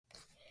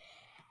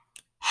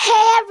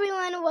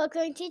everyone,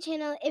 welcome to the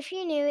channel. If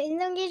you're new,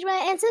 engage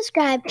and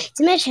subscribe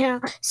to my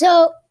channel.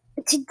 So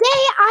today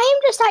I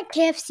am just at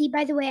KFC.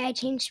 By the way, I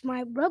changed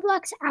my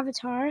Roblox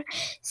avatar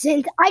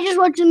since I just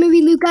watched the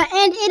movie Luca,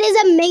 and it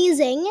is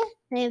amazing.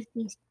 I have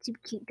these super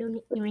cute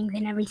donut earrings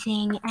and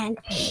everything, and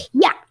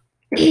yeah.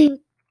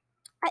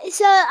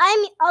 So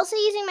I'm also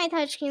using my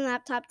touchscreen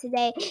laptop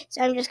today, so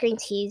I'm just going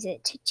to use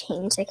it to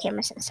change the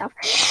cameras and stuff.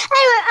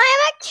 Anyway, I'm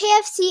at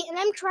KFC and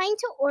I'm trying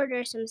to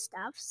order some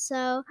stuff.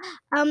 So,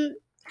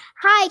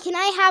 hi, can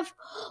I have?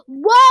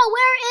 Whoa,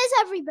 where is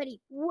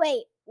everybody?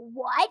 Wait,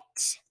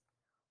 what?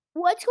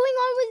 What's going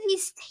on with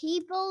these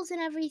tables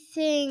and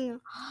everything?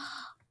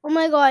 Oh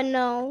my God,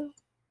 no.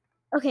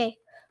 Okay.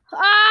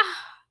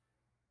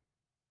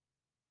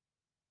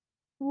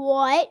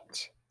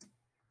 What?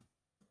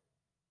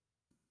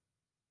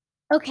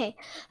 Okay,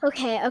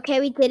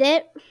 we did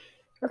it.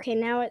 Okay,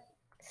 now it.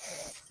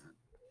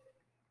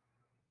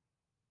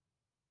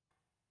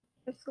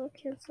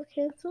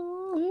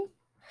 Cancel.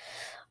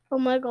 Oh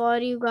my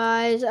God, you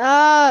guys.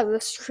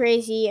 That's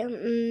crazy.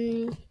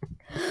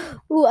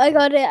 Ooh, I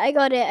got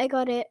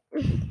it.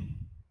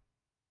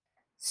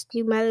 Let's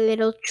do my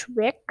little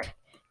trick.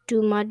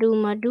 Do my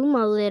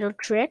little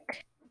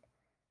trick.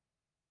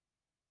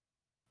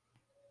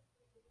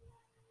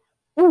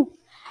 Ooh.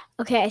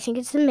 Okay, I think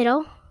it's the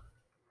middle.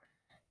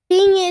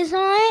 Thing is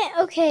on it.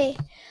 Okay.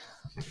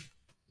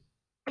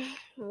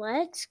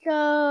 Let's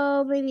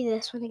go. Maybe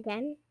this one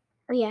again.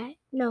 Oh yeah.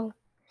 No.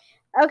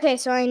 Okay,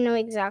 so I know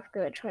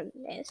exactly which one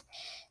it is.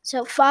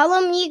 So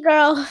follow me,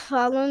 girl.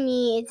 Follow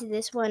me. It's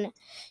this one.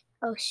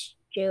 Oh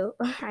shoot.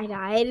 I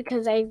died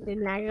because I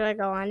didn't actually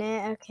go on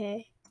it.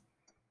 Okay.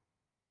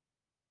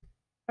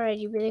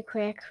 Alrighty, really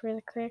quick. I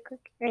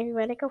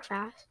let it go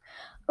fast.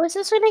 Oh, it's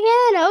this one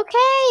again.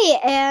 Okay.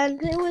 And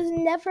it was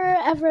never,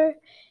 ever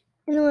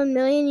in a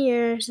million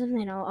years the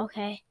middle.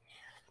 Okay.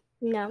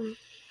 No.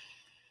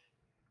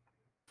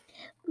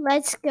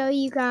 Let's go,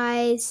 you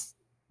guys.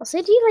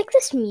 Also, do you like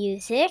this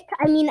music?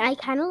 I mean, I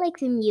kind of like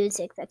the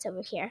music that's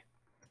over here.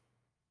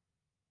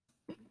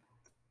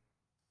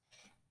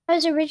 I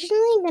was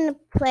originally going to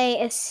play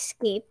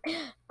Escape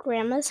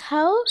Grandma's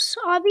House,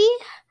 obby.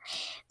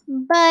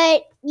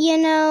 But, you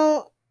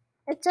know,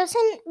 it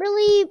doesn't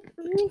really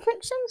make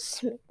much sense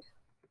to me.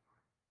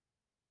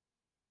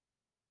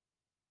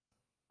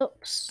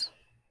 Oops.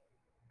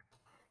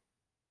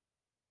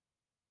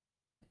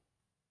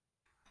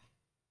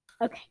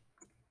 Okay.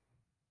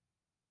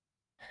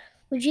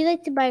 Would you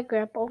like to buy a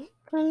grapple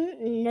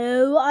gun?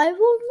 No, I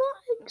will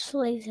not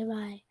like to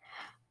buy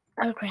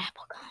a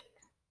grapple gun.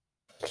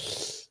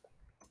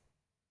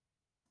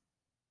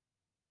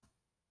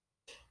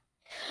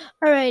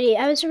 Alrighty,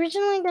 I was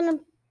originally going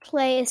to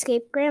play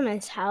Escape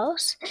Grandma's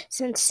House,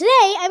 since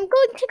today I'm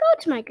going to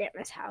go to my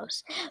grandma's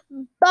house.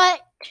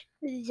 But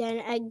then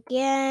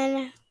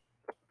again,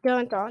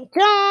 dun dun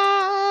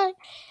dun,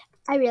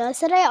 I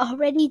realized that I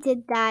already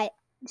did that,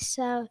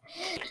 so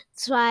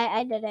that's why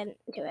I didn't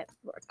do it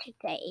for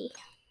today.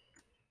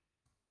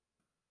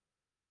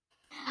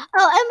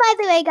 Oh, and by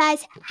the way,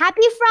 guys,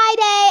 happy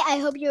Friday! I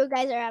hope you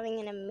guys are having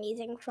an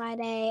amazing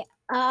Friday.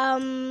 I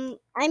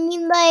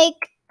mean,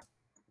 like,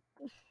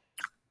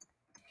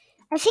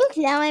 I think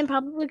now I'm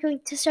probably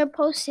going to start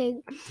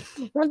posting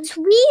once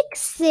a week,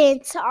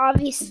 since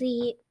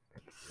obviously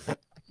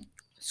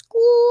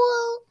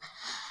school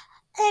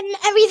and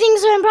everything,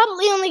 so I'm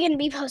probably only going to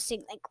be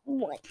posting like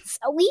once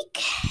a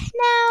week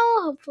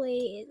now.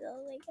 Hopefully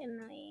it'll like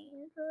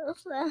annoying.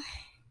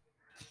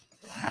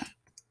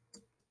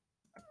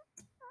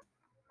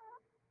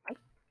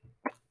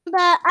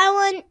 But I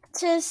want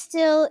to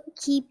still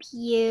keep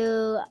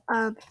you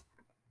oh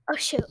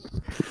shoot.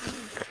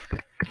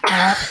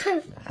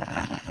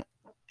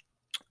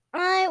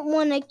 I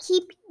want to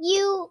keep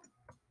you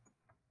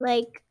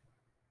like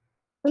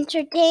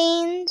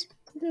entertained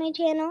with my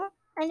channel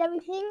and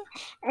everything,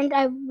 and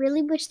I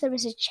really wish there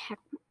was a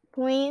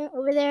checkpoint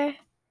over there,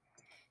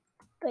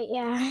 but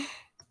yeah.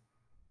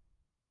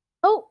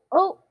 Oh,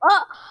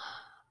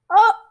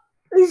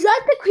 is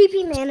that the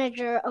creepy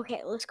manager?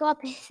 Okay, let's go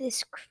up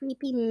this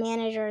creepy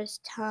manager's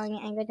tongue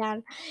and go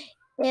down.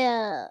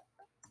 Yeah,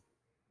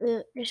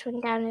 just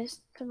went down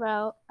his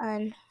throat,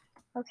 and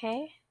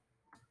okay.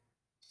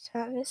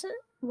 So this is,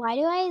 why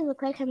do I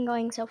look like I'm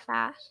going so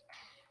fast?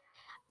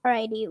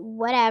 Alrighty,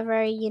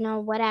 whatever,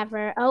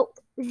 whatever. Oh,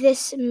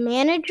 this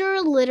manager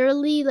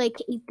literally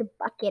like ate the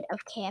bucket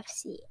of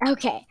KFC.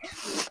 Okay.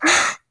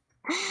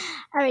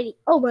 Alrighty.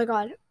 Oh my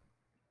God.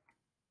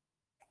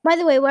 By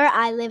the way, where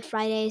I live,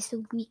 Friday is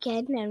the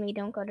weekend and we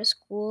don't go to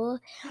school,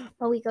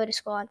 but we go to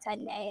school on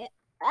Sunday.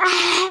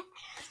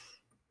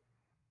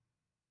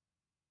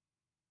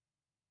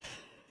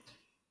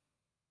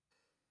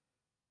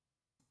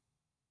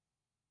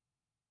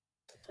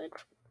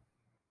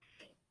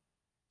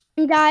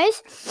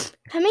 Guys,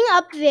 coming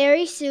up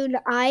very soon,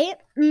 I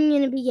am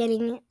going to be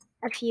getting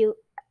a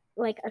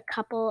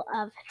couple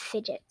of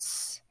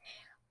fidgets.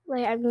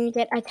 Like, I'm going to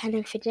get a ton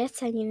of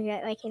fidgets. I'm going to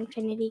get like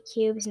infinity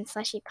cubes and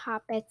slushy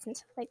poppets and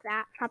stuff like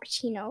that.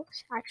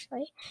 Frappuccinos,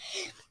 actually.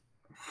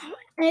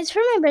 And it's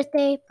for my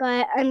birthday,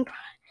 but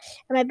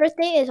my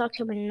birthday is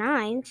October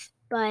 9th,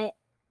 but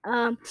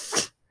I'm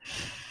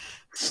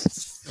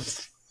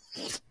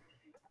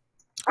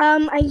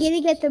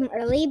gonna get them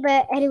early,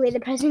 but anyway, the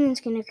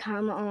present's gonna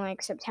come on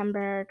like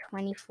September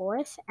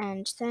 24th,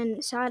 and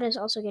then Sada's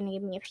also gonna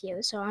give me a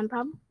few, so I'm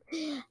probably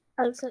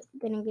also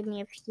gonna give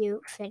me a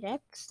few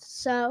fidgets.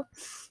 So,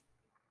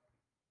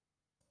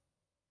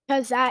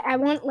 because I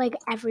want like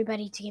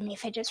everybody to give me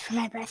fidgets for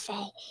my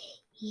birthday.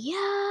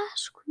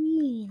 Yes,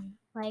 queen.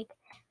 Like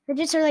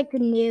fidgets are like the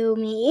new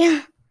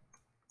me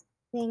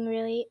thing,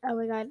 really. Oh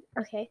my god.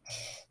 Okay,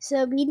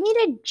 so we need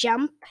to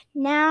jump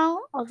now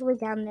all the way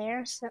down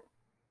there. So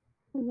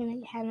I'm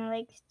gonna kind of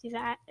like do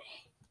that.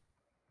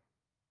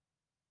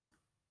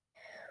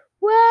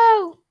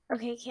 Whoa!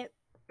 Okay, can't.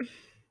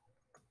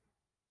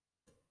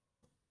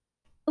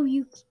 Oh,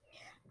 you.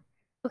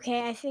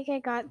 Okay, I think I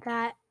got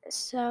that.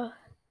 So.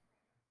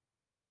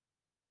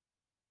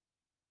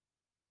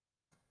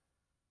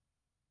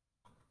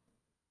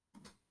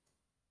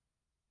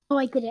 Oh,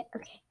 I did it.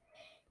 Okay.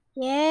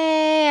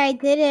 Yay, I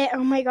did it.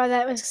 Oh my god,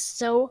 that was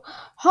so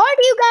hard,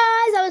 you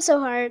guys. That was so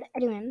hard.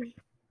 Anyway,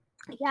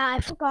 yeah, I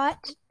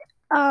forgot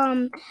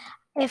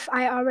if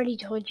I already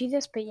told you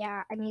this, but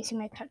yeah, I'm using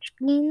my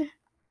touchscreen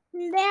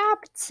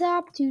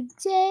laptop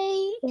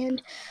today.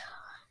 And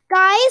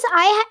guys,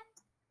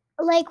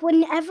 like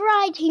whenever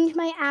I change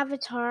my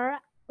avatar,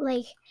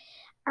 like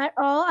at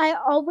all, I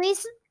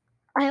always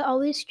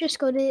just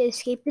go to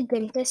Escape the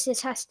Dentist to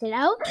test it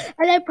out,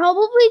 and I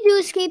probably do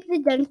Escape the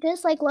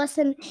Dentist like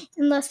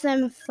in less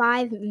than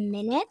 5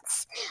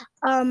 minutes,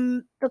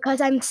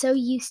 because I'm so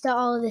used to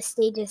all of the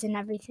stages and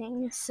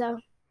everything. So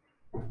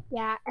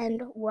yeah,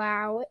 and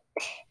wow,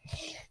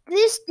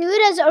 this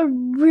dude has a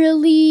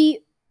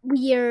really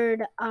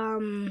weird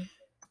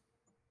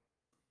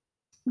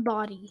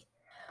body.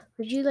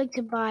 Would you like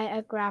to buy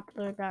a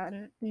grappler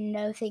gun?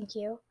 No, thank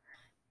you.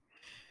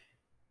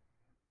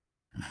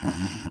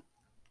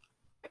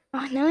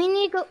 Oh, now I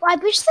need to go. I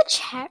wish the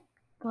check.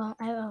 Well,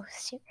 I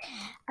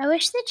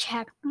wish the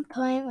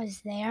checkpoint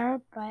was there,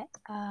 but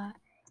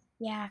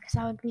yeah, because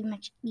that would be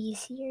much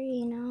easier,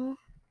 you know.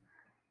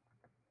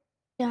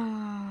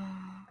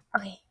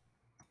 Okay.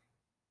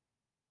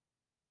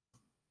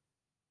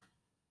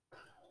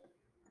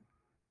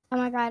 Oh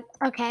my god.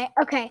 Okay.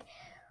 Okay.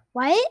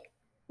 What?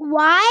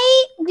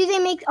 Why do they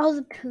make all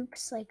the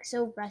poops like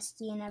so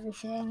rusty and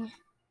everything?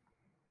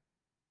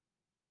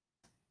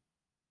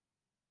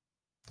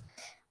 Oh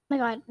my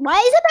god. Why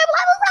is it that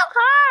level so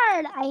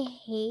hard? I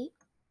hate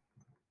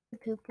the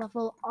poop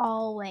level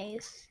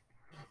always.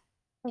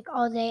 Like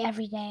all day,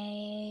 every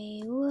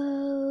day.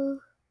 Whoa.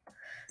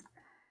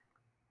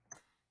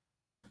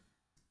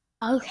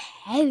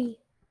 Okay.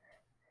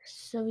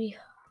 So we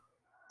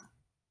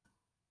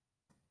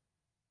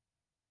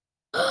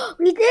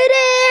we did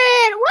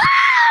it!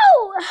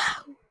 Wow!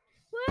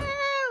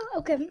 Wow!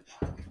 Okay.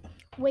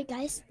 Wait,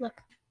 guys, look.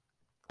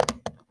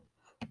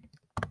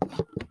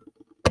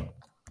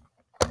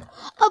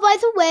 Oh, by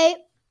the way,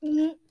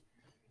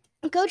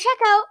 go check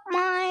out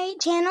my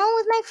channel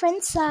with my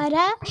friend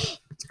Sada.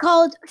 It's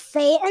called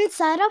Faye and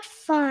Sada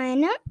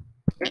Fun.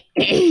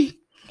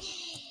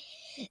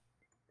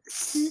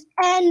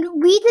 And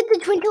we did the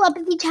Twinkle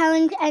Telepathy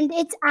Challenge, and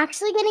it's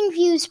actually getting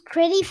views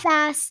pretty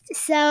fast.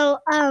 So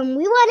we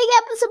want to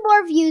get some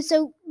more views.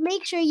 So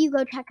make sure you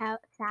go check out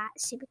that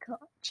super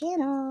cool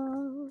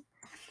channel.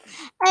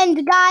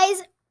 And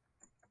guys,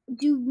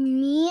 do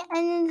me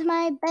and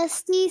my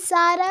bestie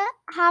Sada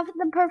have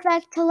the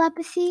perfect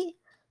telepathy?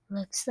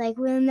 Looks like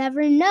we'll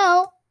never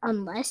know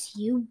unless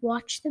you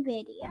watch the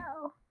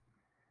video.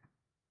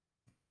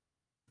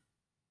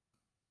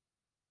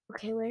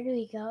 Okay, where do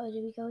we go?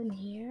 Do we go in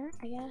here,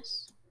 I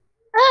guess?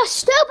 Oh,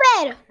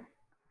 stupid!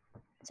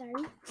 Sorry.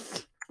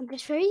 I'm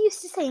just very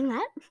used to saying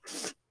that.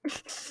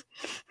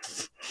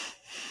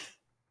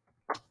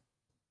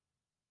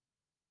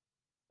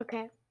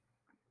 Okay.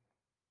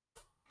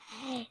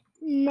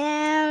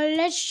 Now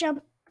let's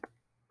jump.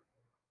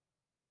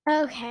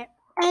 Okay.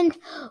 And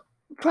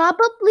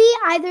probably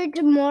either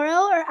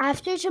tomorrow or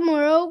after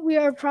tomorrow, we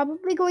are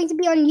probably going to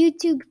be on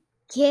YouTube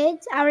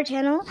Kids. Our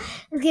channel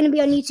is going to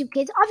be on YouTube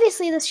Kids.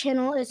 Obviously, this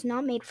channel is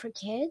not made for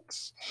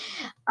kids.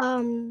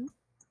 But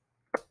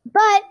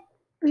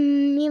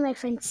me and my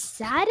friend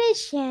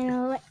Sada's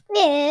channel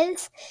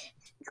is.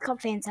 It's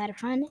called Fan Side of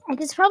Fun, and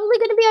it's probably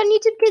going to be on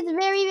YouTube Kids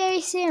very, very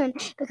soon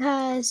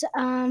because,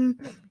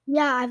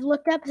 yeah, I've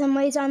looked up some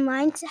ways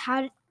online to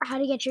how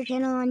to get your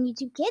channel on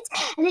YouTube Kids,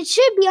 and it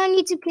should be on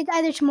YouTube Kids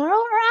either tomorrow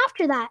or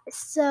after that.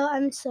 So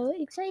I'm so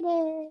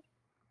excited.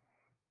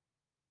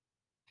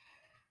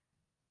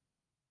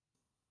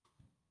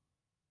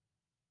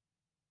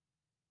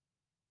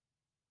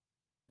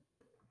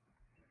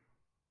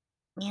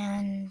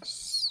 And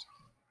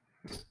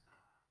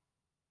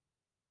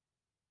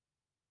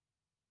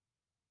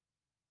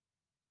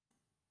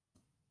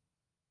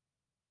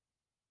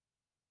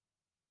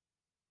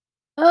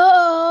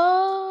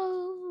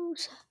oh,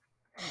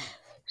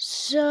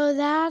 so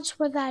that's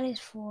what that is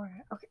for.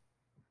 Okay.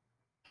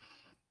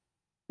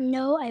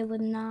 No, I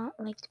would not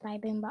like to buy a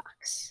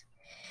boombox.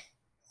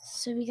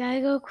 So we gotta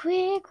go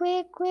quick.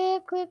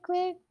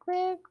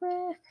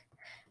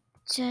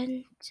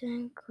 Dun,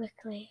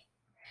 quickly.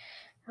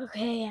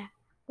 Okay, yeah.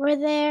 We're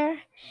there.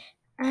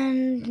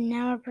 And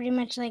now we're pretty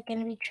much like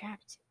gonna be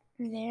trapped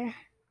there.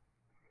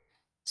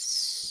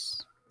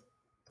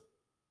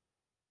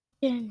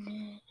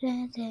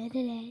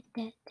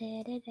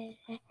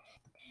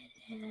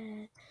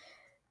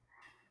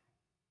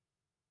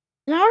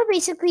 Now we're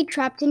basically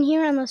trapped in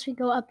here unless we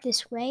go up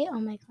this way. Oh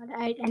my god,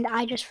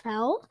 I just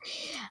fell.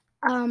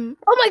 Oh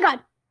my god.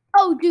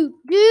 Oh dude.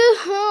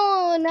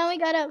 Oh, now we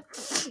gotta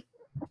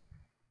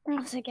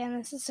once again,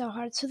 this is so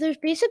hard. So there's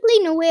basically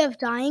no way of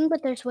dying,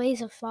 but there's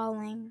ways of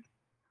falling.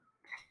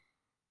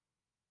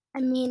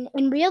 I mean,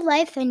 in real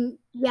life, then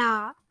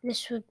yeah,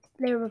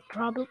 there would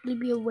probably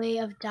be a way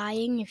of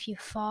dying if you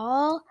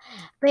fall.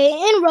 But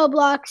in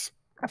Roblox,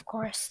 of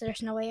course,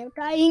 there's no way of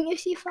dying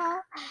if you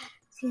fall.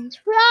 Since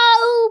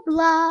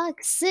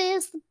Roblox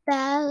is the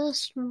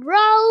best,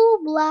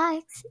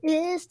 Roblox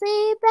is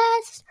the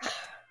best.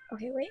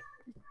 Okay, wait.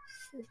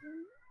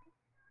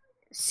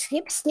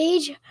 Skip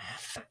stage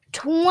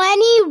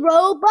 20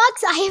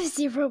 Robux. I have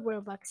 0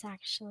 Robux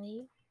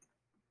actually.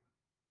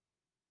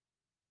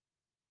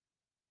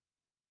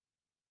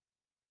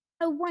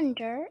 I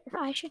wonder if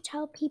I should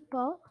tell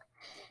people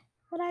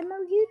that I'm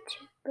a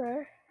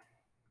YouTuber.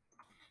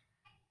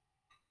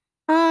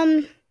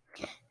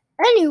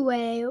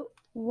 Anyway,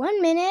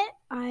 1 minute.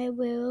 I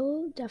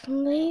will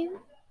definitely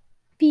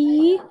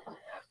be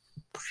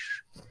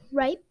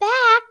right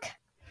back.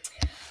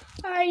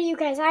 Alright, you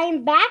guys, I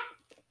am back.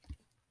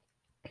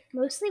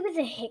 Mostly with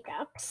the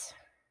hiccups.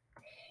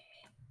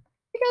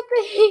 I got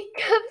the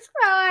hiccups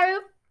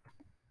while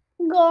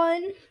I'm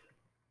gone.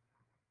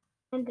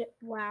 And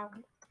wow.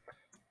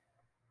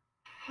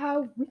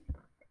 How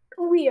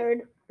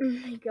weird. Oh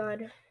my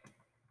god.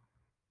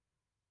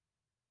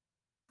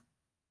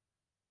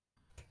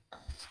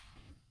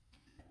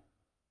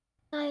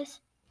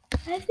 Guys, I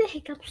have the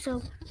hiccups,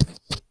 so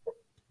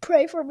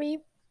pray for me.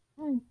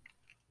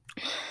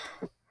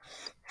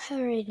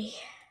 Alrighty.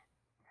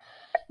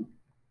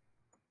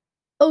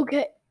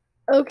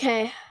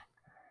 Okay.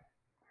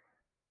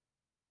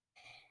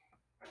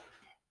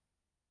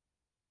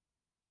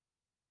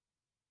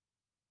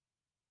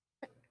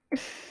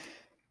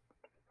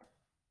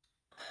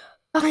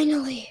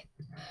 Finally.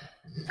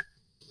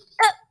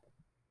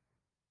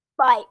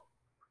 Bye.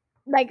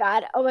 My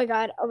god. Oh my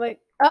god. I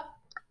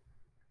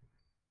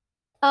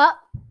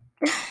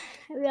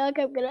feel like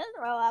I'm gonna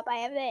throw up. I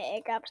have the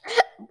hiccups.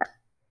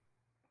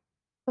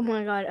 Oh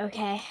my god.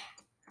 Okay.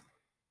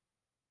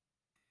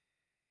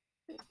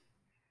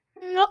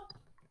 Nope.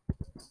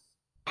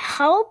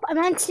 Help. I'm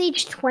on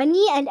stage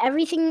 20 and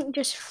everything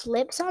just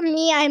flips on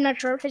me. I'm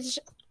not sure if it's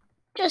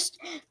just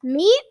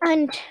me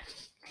and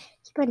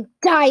keep on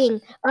dying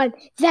on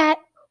that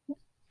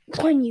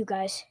one, you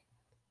guys.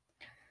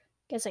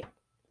 Guess like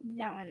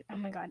that one. Oh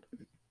my god.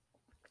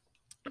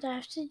 But I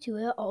have to do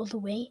it all the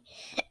way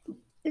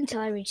until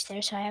I reach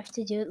there, so I have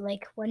to do it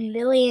like 1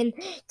 million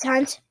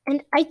times,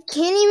 and I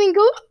can't even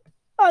go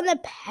on the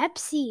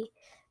Pepsi.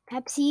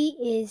 Pepsi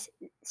is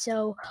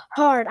so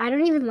hard. I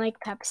don't even like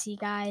Pepsi,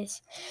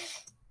 guys.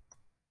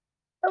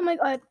 Oh my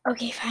god.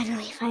 Okay,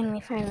 finally. Oh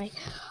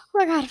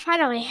my god,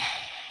 finally.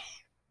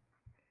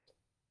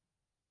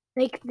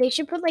 Like, they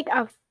should put like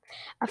a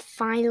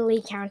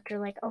finally counter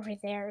like over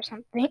there or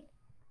something.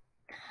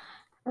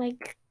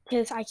 Like,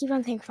 because I keep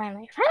on saying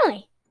finally.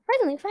 What?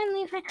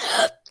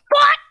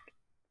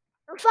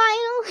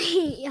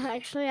 Finally!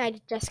 Actually,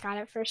 I just got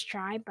it first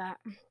try, but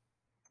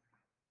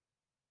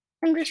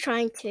I'm just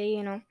trying to,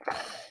 you know,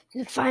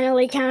 the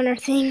finally counter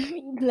thing,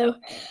 even though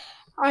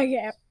I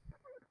get.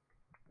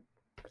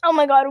 Oh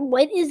my god,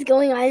 what is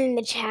going on in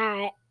the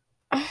chat?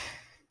 By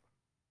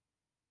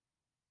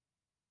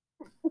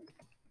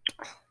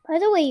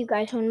the way, you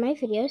guys, one of my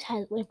videos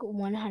has like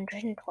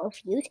 112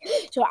 views,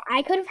 so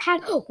I could have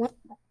had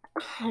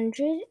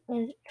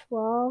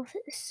 112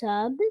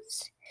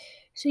 subs.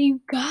 So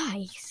you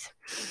guys,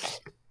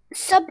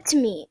 sub to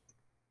me.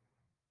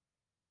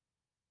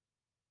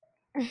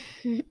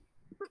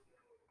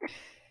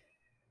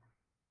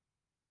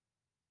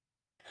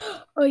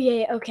 Oh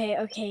yay,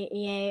 okay,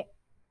 yay.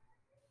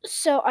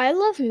 So I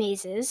love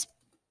mazes.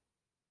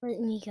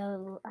 Let me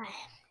go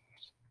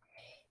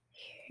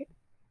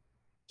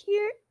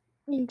here,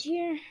 and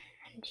here,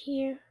 and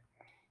here.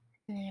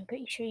 And then I'm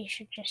pretty sure you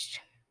should just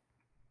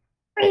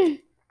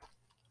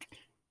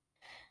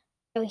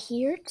go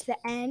here to the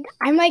end.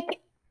 I'm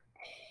like,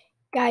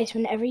 guys,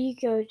 whenever you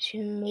go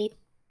to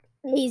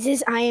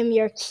mazes, I am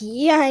your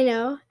key. I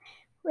know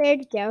where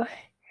to go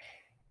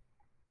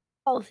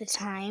all the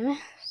time.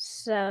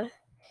 So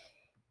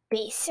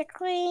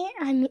basically,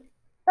 I mean,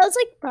 that was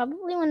like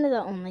probably one of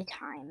the only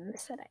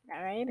times that I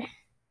died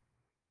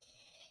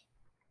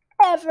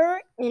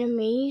ever in a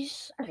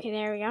maze. Okay,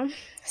 there we go.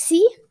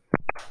 See?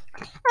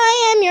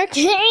 I am your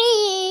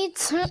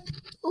Kate.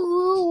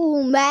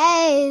 Ooh,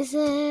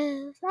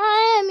 mazes.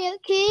 I am your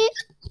key.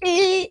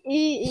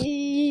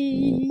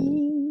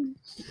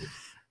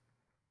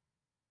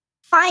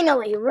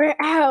 Finally, we're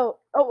out.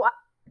 Oh,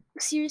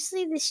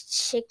 seriously, this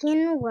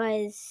chicken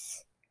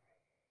was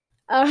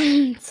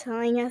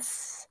telling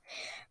us.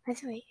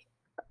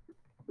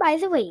 By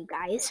the way, you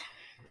guys,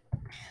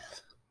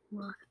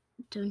 look,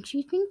 don't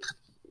you think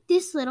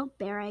this little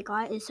bear I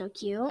got is so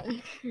cute?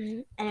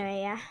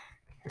 Anyway, yeah.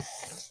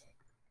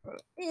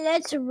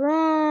 Let's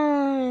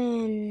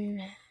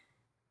run.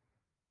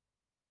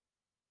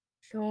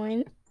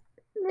 Join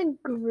the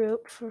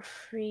group for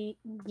free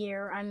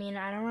gear. I mean,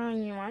 I don't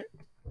really want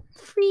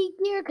free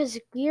gear because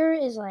gear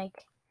is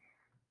like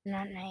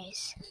not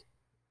nice.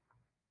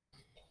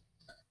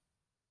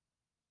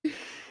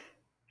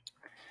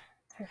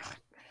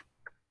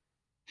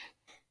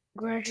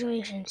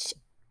 Congratulations.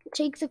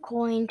 Take the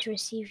coin to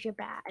receive your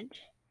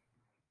badge.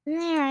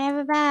 There, I have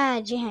a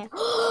badge. Yeah.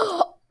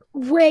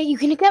 Wait, you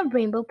can get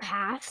rainbow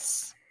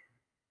paths?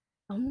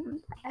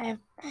 My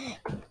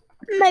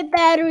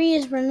battery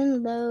is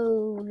running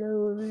low,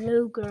 girl,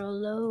 low, girl,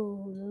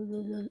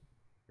 low.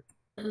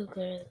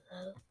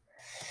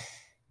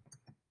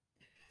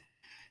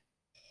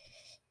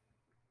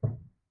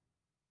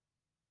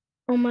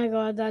 Oh my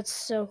god, that's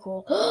so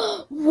cool.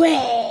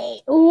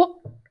 Wait!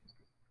 Oh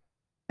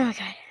my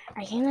god,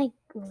 I can like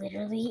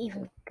literally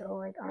even go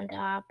like on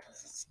top.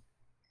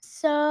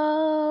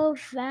 So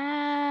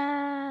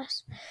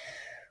fast.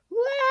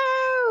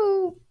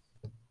 Wow!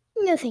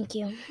 No, thank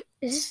you.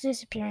 This is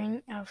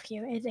disappearing off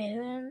you. It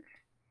isn't.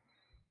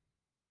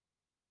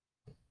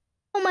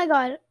 Oh my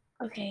god.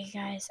 Okay,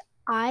 guys.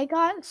 I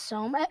got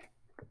so much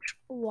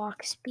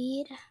walk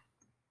speed.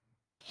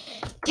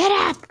 Get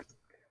up!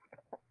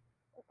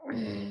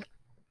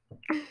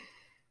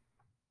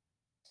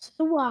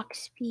 The walk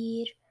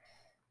speed.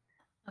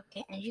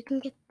 Okay, and you can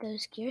get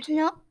those gears.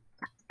 No,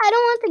 I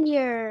don't want the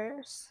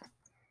gears.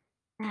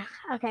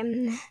 Okay.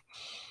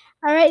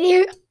 Alright,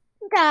 you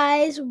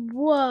guys.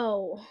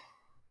 Whoa.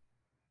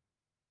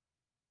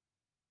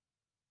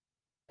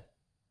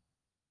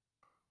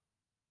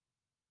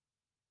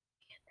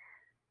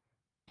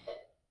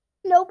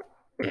 Nope.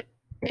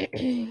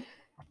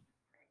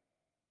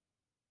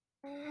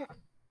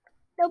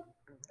 Nope.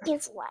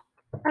 Cancel that.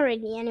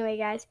 Alrighty, anyway,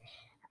 guys.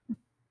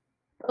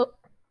 Oh,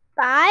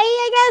 bye,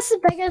 I guess.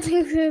 If I guess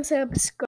subscribe.